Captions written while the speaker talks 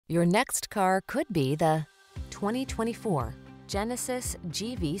Your next car could be the 2024 Genesis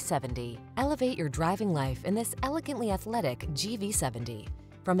GV70. Elevate your driving life in this elegantly athletic GV70.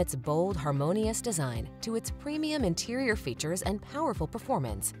 From its bold, harmonious design to its premium interior features and powerful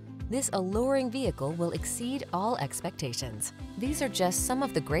performance, this alluring vehicle will exceed all expectations. These are just some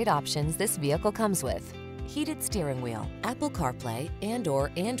of the great options this vehicle comes with: heated steering wheel, Apple CarPlay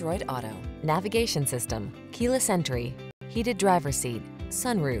and/or Android Auto, navigation system, keyless entry, heated driver's seat,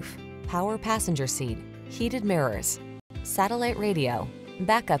 sunroof, power passenger seat, heated mirrors, satellite radio,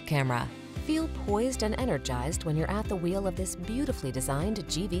 backup camera. Feel poised and energized when you're at the wheel of this beautifully designed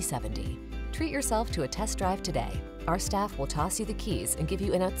GV70. Treat yourself to a test drive today. Our staff will toss you the keys and give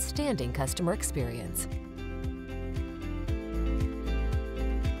you an outstanding customer experience.